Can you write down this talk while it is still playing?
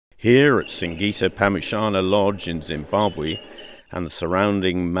Here at Singita Pamushana Lodge in Zimbabwe and the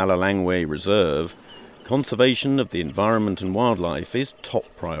surrounding Malalangwe Reserve, conservation of the environment and wildlife is top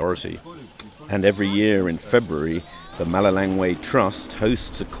priority. And every year in February, the Malalangwe Trust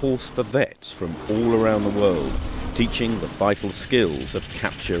hosts a course for vets from all around the world, teaching the vital skills of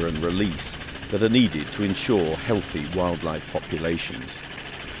capture and release that are needed to ensure healthy wildlife populations.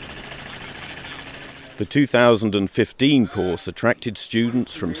 The 2015 course attracted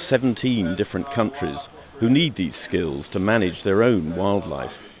students from 17 different countries who need these skills to manage their own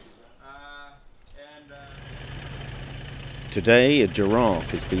wildlife. Today, a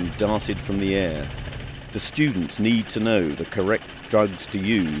giraffe is being darted from the air. The students need to know the correct drugs to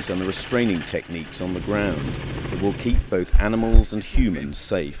use and the restraining techniques on the ground that will keep both animals and humans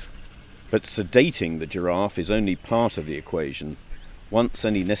safe. But sedating the giraffe is only part of the equation. Once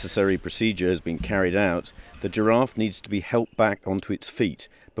any necessary procedure has been carried out, the giraffe needs to be helped back onto its feet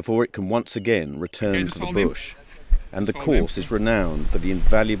before it can once again return to the bush. And the course is renowned for the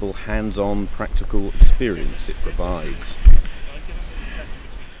invaluable hands-on practical experience it provides.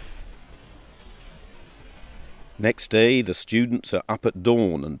 Next day, the students are up at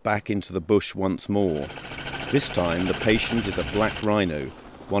dawn and back into the bush once more. This time, the patient is a black rhino,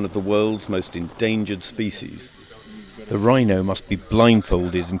 one of the world's most endangered species. The rhino must be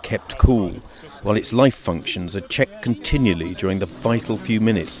blindfolded and kept cool, while its life functions are checked continually during the vital few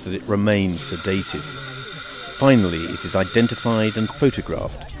minutes that it remains sedated. Finally, it is identified and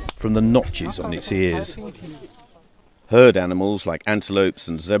photographed from the notches on its ears. Herd animals like antelopes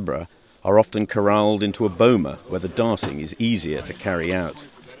and zebra are often corralled into a boma where the darting is easier to carry out.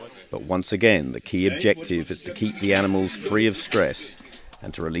 But once again, the key objective is to keep the animals free of stress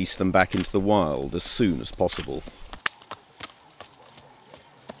and to release them back into the wild as soon as possible.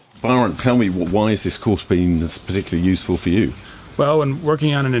 Byron, tell me, why has this course been particularly useful for you? Well, when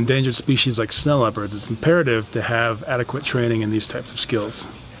working on an endangered species like snow leopards, it's imperative to have adequate training in these types of skills.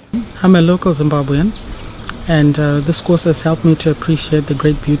 I'm a local Zimbabwean, and this course has helped me to appreciate the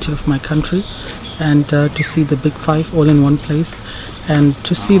great beauty of my country and to see the big five all in one place and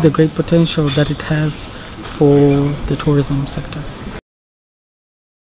to see the great potential that it has for the tourism sector.